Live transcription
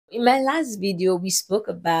In my last video, we spoke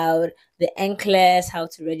about the NCLEX, how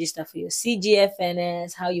to register for your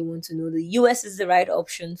CGFNS, how you want to know the US is the right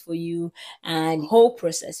option for you, and the whole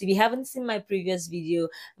process. If you haven't seen my previous video,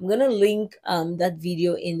 I'm going to link that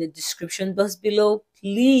video in the description box below.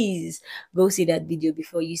 Please go see that video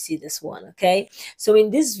before you see this one, okay? So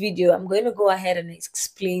in this video, I'm going to go ahead and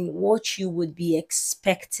explain what you would be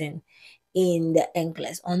expecting in the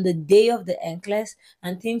NCLEX, on the day of the NCLEX,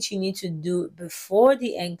 and things you need to do before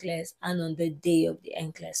the NCLEX and on the day of the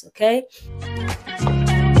NCLEX, okay?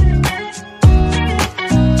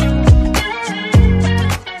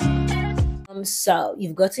 So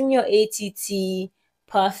you've gotten your ATT,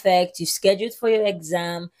 perfect, you scheduled for your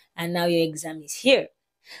exam, and now your exam is here.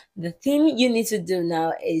 The thing you need to do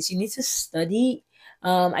now is you need to study.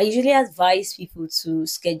 I usually advise people to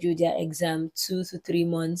schedule their exam 2 to 3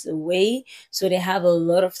 months away, so they have a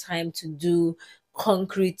lot of time to do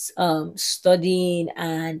concrete studying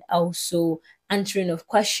and also answering of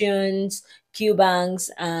questions, Q banks,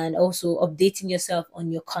 and also updating yourself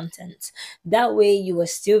on your content. That way you are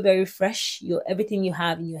still very fresh. Everything you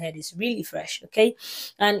have in your head is really fresh, okay?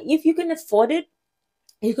 And if you can afford it,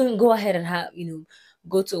 you can go ahead and have,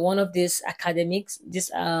 go to one of these academics,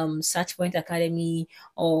 this Search Point Academy,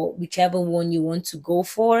 or whichever one you want to go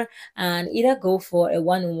for, and either go for a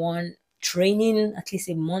one-on-one training at least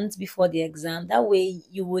a month before the exam. That way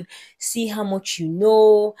you would see how much you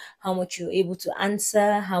know, how much you're able to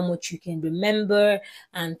answer, how much you can remember,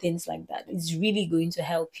 and things like that. It's really going to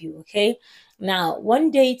help you, okay? Now, one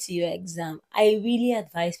day to your exam, I really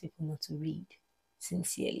advise people not to read,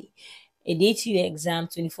 sincerely. A day to your exam,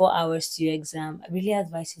 24 hours to your exam, I really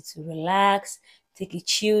advise you to relax, take a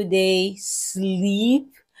chill day,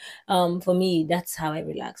 sleep. For me, that's how I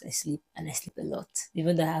relax. I sleep, and I sleep a lot,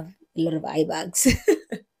 even though I have a lot of eye bags.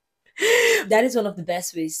 That is one of the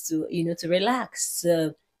best ways to, to relax,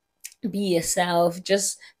 be yourself,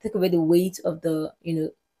 just take away the weight of the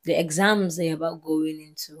exams that you're about going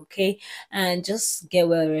into, okay? And just get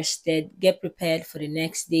well rested, get prepared for the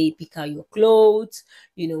next day, pick out your clothes,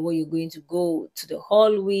 where you're going to go to the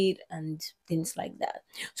hall with, and things like that.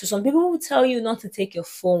 So some people will tell you not to take your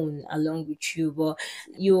phone along with you, but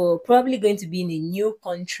you're probably going to be in a new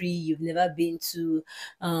country you've never been to.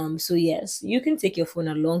 So yes, you can take your phone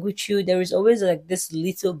along with you. There is always like this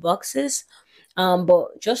little boxes,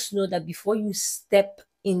 but just know that before you step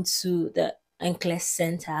into the NCLEX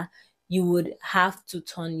center, you would have to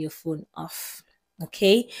turn your phone off.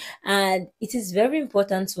 Okay, and it is very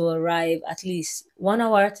important to arrive at least 1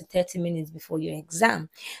 hour to 30 minutes before your exam.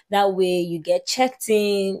 That way you get checked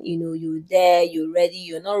in, you're there, you're ready,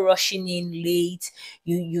 you're not rushing in late,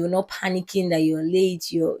 you're not panicking that you're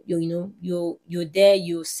late, you're there,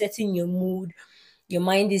 you're setting your mood, your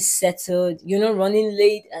mind is settled, you're not running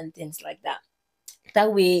late and things like that.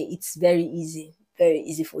 That way it's very easy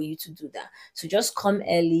for you to do that. So just come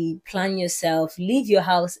early, plan yourself, leave your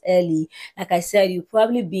house early. Like I said, you'll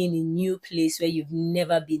probably be in a new place where you've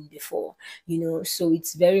never been before, so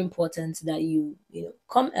it's very important that you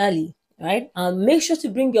come early, right? Make sure to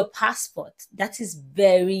bring your passport. That is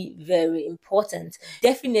very, very important.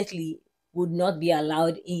 Definitely would not be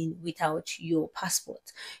allowed in without your passport.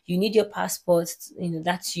 You need your passport,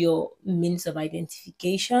 that's your means of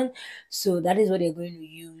identification. So that is what they're going to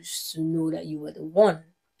use to know that you were the one.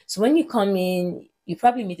 So when you come in, you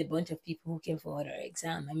probably meet a bunch of people who came for other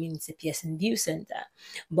exam. I mean, it's a Pearson View Center.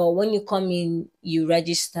 But when you come in, you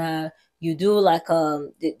register, you do like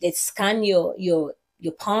they scan your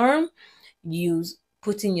palm, you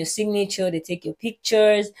put in your signature, they take your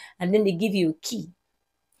pictures, and then they give you a key.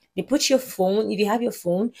 They put your phone, if you have your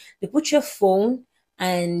phone, they put your phone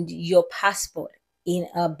and your passport in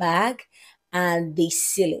a bag and they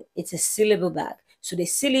seal it. It's a sealable bag. So they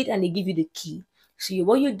seal it and they give you the key. So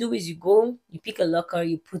what you do is you go, you pick a locker,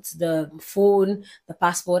 you put the phone, the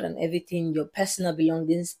passport, and everything, your personal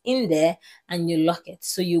belongings in there, and you lock it.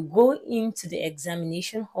 So you go into the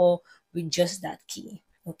examination hall with just that key.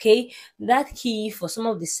 Okay, that key for some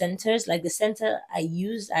of the centers, like the center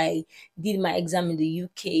I did my exam in the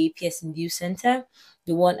UK, Pearson View Center,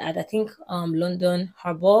 the one at I think London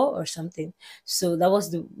Harbour or something. So that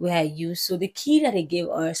was the way I used. So the key that they gave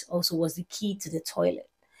us also was the key to the toilet.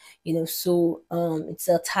 So it's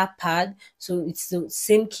a tap pad, so it's the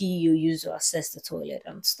same key you use to access the toilet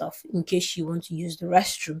and stuff in case you want to use the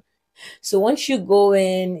restroom. So once you go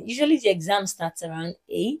in, usually the exam starts around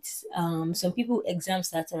 8. Some people exam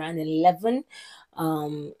starts around 11.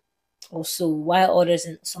 Also, while others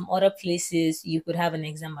in some other places you could have an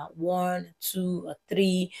exam at 1, 2, or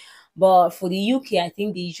 3. But for the UK, I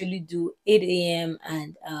think they usually do 8 a.m.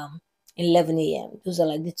 and 11 a.m. Those are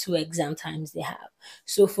like the two exam times they have.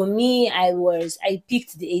 So for me, I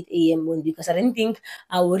picked the 8 a.m. one because I didn't think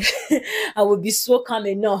I would I would be so calm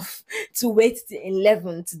enough to wait till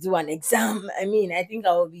 11 to do an exam. I mean, I think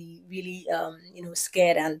I would be really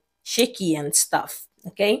scared and shaky and stuff.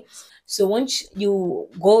 Okay. So once you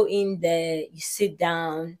go in there, you sit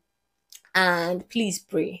down, and please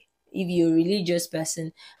pray. If you're a religious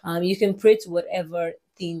person, you can pray to whatever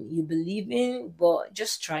thing you believe in, but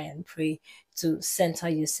just try and pray to center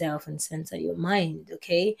yourself and center your mind.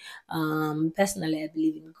 Okay. Personally, I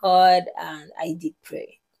believe in God, and I did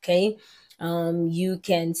pray. Okay. You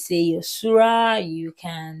can say your surah, you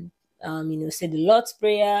can say the Lord's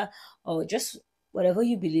prayer, or just whatever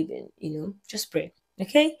you believe in, just pray.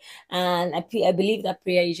 Okay. And I believe that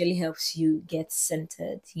prayer usually helps you get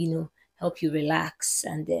centered, help you relax,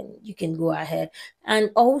 and then you can go ahead.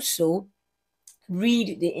 And also,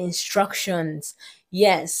 read the instructions.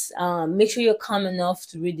 Yes, make sure you're calm enough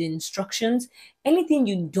to read the instructions. Anything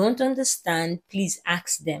you don't understand, please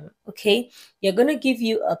ask them. Okay, you're gonna give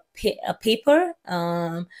you a paper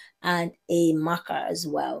and a marker as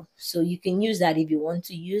well, so you can use that if you want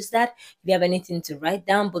to use that. If you have anything to write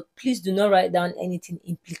down, but please do not write down anything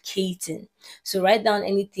implicating. So write down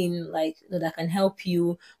anything like that can help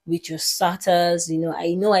you with your starters.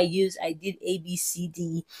 I did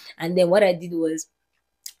ABCD, and then what I did was,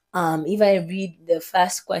 if I read the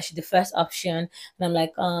first question, the first option, and I'm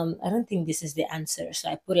like, I don't think this is the answer, so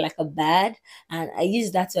I put like a bad, and I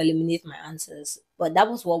use that to eliminate my answers. But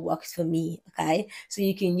that was what worked for me. Okay, so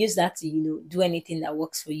you can use that to do anything that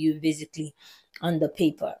works for you basically on the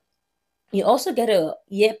paper. You also get a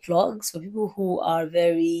earplugs for people who are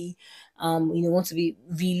very want to be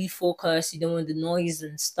really focused. You don't want the noise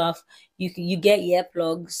and stuff. You get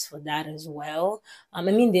earplugs for that as well. I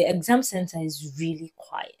mean, the exam center is really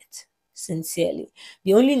quiet. Sincerely,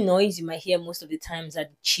 the only noise you might hear most of the times are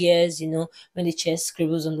the chairs. When the chair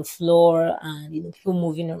scribbles on the floor, and people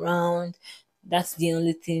moving around. That's the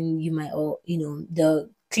only thing you might, or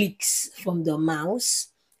the clicks from the mouse.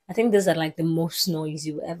 I think those are like the most noise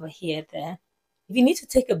you will ever hear there. If you need to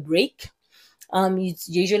take a break, you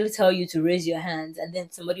usually tell you to raise your hands, and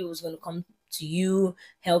then somebody was going to come to you,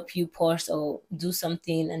 help you pause or do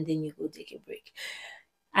something, and then you go take a break.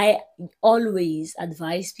 I always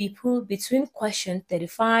advise people between question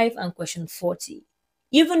 35 and question 40.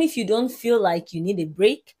 Even if you don't feel like you need a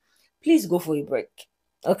break, please go for a break.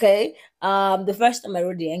 Okay. The first time I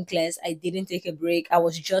wrote the NCLEX, I didn't take a break. I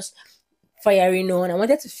was just firing on. I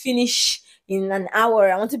wanted to finish in an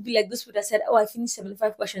hour. I want to be like those people that said, "Oh, I finished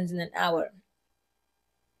 75 questions in an hour."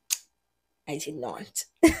 I did not.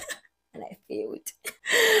 And I failed.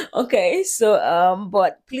 Okay, so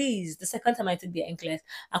but please, the second time I took the NCLEX,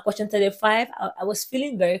 at question 35, I was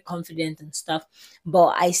feeling very confident and stuff,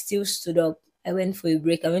 but I still stood up. I went for a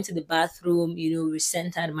break. I went to the bathroom,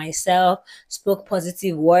 recentered myself, spoke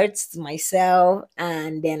positive words to myself,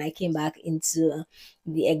 and then I came back into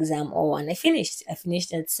the exam hall, and I finished. I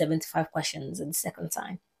finished at 75 questions at the second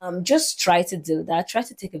time. Just try to do that. Try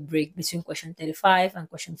to take a break between question 35 and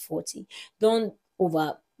question 40. Don't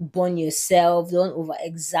over burn yourself, don't over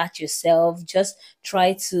exert yourself. Just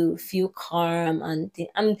try to feel calm and think.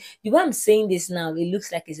 The way I'm saying this now, it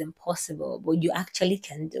looks like it's impossible, but you actually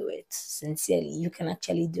can do it. Sincerely, you can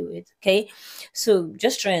actually do it. Okay, so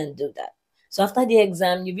just try and do that. So after the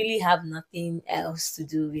exam, you really have nothing else to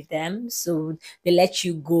do with them, so they let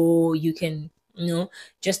you go. You can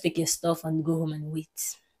just take your stuff and go home and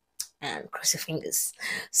wait and cross your fingers.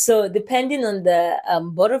 So depending on the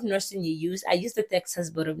board of nursing you use, I use the Texas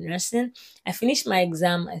Board of Nursing. I finished my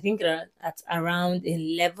exam, I think at around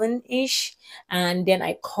 11-ish. And then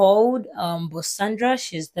I called Bosandra.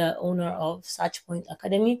 She's the owner of Search Point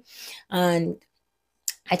Academy. And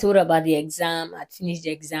I told her about the exam. I'd finished the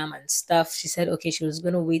exam and stuff. She said, okay, she was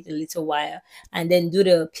going to wait a little while and then do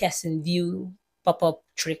the Pearson View pop-up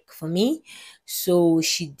trick for me. So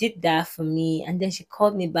she did that for me. And then she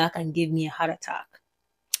called me back and gave me a heart attack.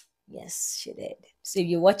 Yes, she did. So if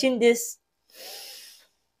you're watching this,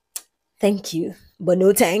 thank you, but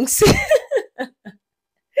no thanks.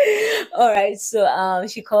 All right. So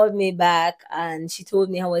she called me back and she told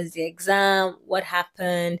me how was the exam, what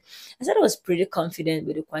happened. I said I was pretty confident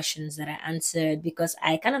with the questions that I answered because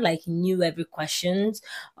I kind of like knew every questions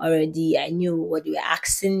already. I knew what they were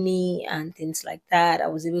asking me and things like that. I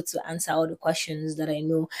was able to answer all the questions that I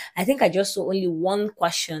know. I think I just saw only one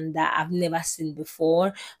question that I've never seen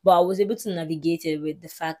before, but I was able to navigate it with the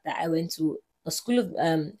fact that I went to a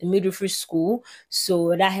midwifery school,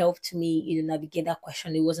 so that helped me navigate that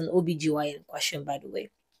question. It was an OBGYN question, by the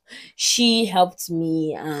way. she helped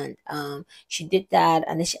me, and she did that,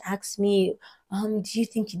 and then she asked me, do you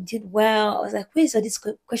think you did well? I was like, where is all this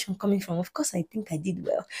question coming from? Of course I think I did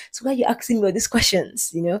well. So why are you asking me all these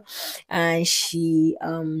questions, And she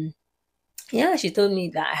told me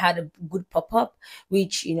that I had a good pop-up,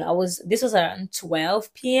 which, this was around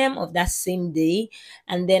 12 p.m. of that same day.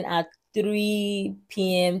 And then at 3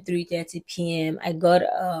 p.m., 3:30 p.m., I got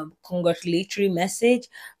a congratulatory message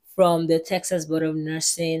from the Texas Board of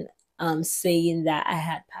Nursing saying that I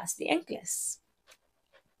had passed the NCLEX.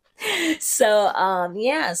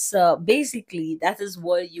 So basically that is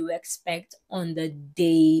what you expect on the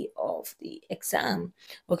day of the exam.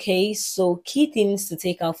 Okay, so key things to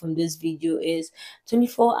take out from this video is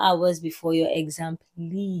 24 hours before your exam,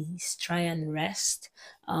 please try and rest.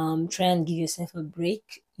 Try and give yourself a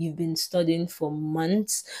break. You've been studying for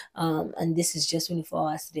months, and this is just 24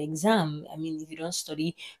 hours to the exam. I mean, if you don't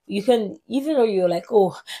study, you can, even though you're like,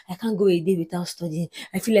 oh, I can't go a day without studying,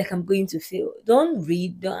 I feel like I'm going to fail. Don't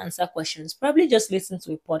read, don't answer questions. Probably just listen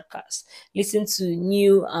to a podcast. Listen to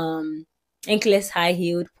new NCLEX High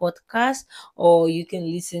Heeled podcast, or you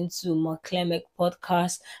can listen to McClemick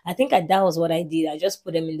podcast. I think that was what I did. I just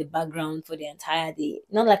put them in the background for the entire day.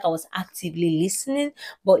 Not like I was actively listening,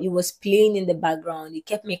 but it was playing in the background. It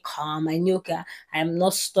kept me calm. I knew, okay, I'm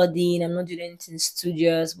not studying, I'm not doing anything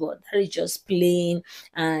studious, but that is just playing,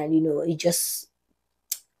 and it just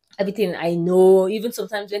everything I know. Even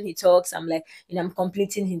sometimes when he talks, I'm like, I'm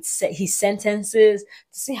completing his sentences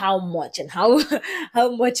to see how much and how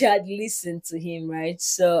how much I'd listened to him, right?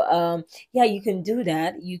 So yeah, you can do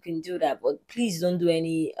that. You can do that, but please don't do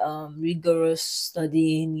any rigorous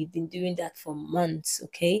studying. You've been doing that for months,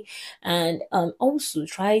 okay? And also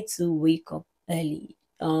try to wake up early.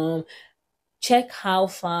 Check how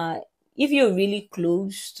far, if you're really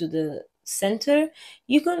close to the center,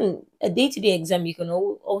 you can, a day-to-day exam, you can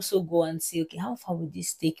also go and say, okay, how far would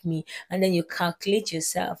this take me? And then you calculate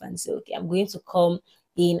yourself and say, okay, I'm going to come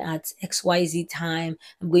in at XYZ time.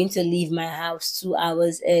 I'm going to leave my house 2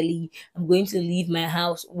 hours early. I'm going to leave my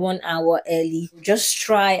house 1 hour early. Just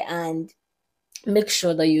try and make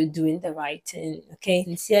sure that you're doing the right thing. Okay,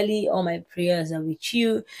 sincerely, all my prayers are with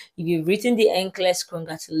you. If you've written the NCLEX,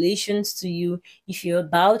 congratulations to you. If you're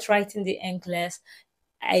about writing the NCLEX,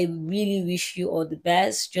 I really wish you all the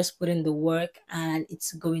best. Just put in the work and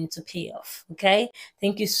it's going to pay off. Okay,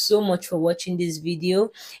 thank you so much for watching this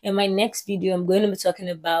video. In my next video, I'm going to be talking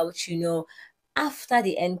about after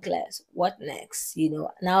the NCLEX, what next?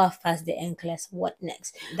 Now I've passed the NCLEX, what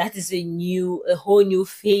next? That is a whole new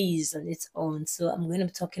phase on its own. So I'm going to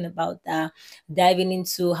be talking about that, diving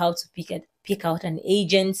into how to pick out an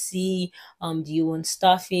agency. Do you want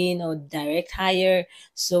staffing or direct hire?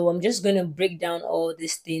 So I'm just going to break down all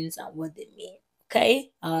these things and what they mean.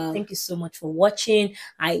 Okay, thank you so much for watching.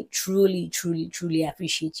 I truly, truly, truly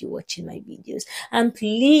appreciate you watching my videos, and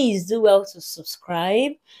please do well to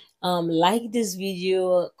subscribe, like this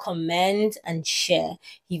video, comment and share.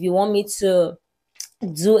 If you want me to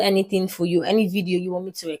do anything for you, any video you want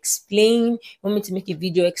me to explain, you want me to make a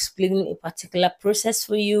video explaining a particular process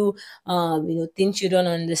for you, things you don't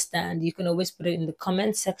understand, you can always put it in the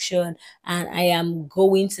comment section and I am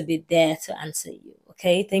going to be there to answer you.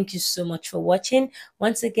 Okay, thank you so much for watching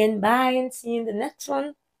once again. Bye, and see you in the next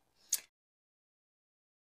one.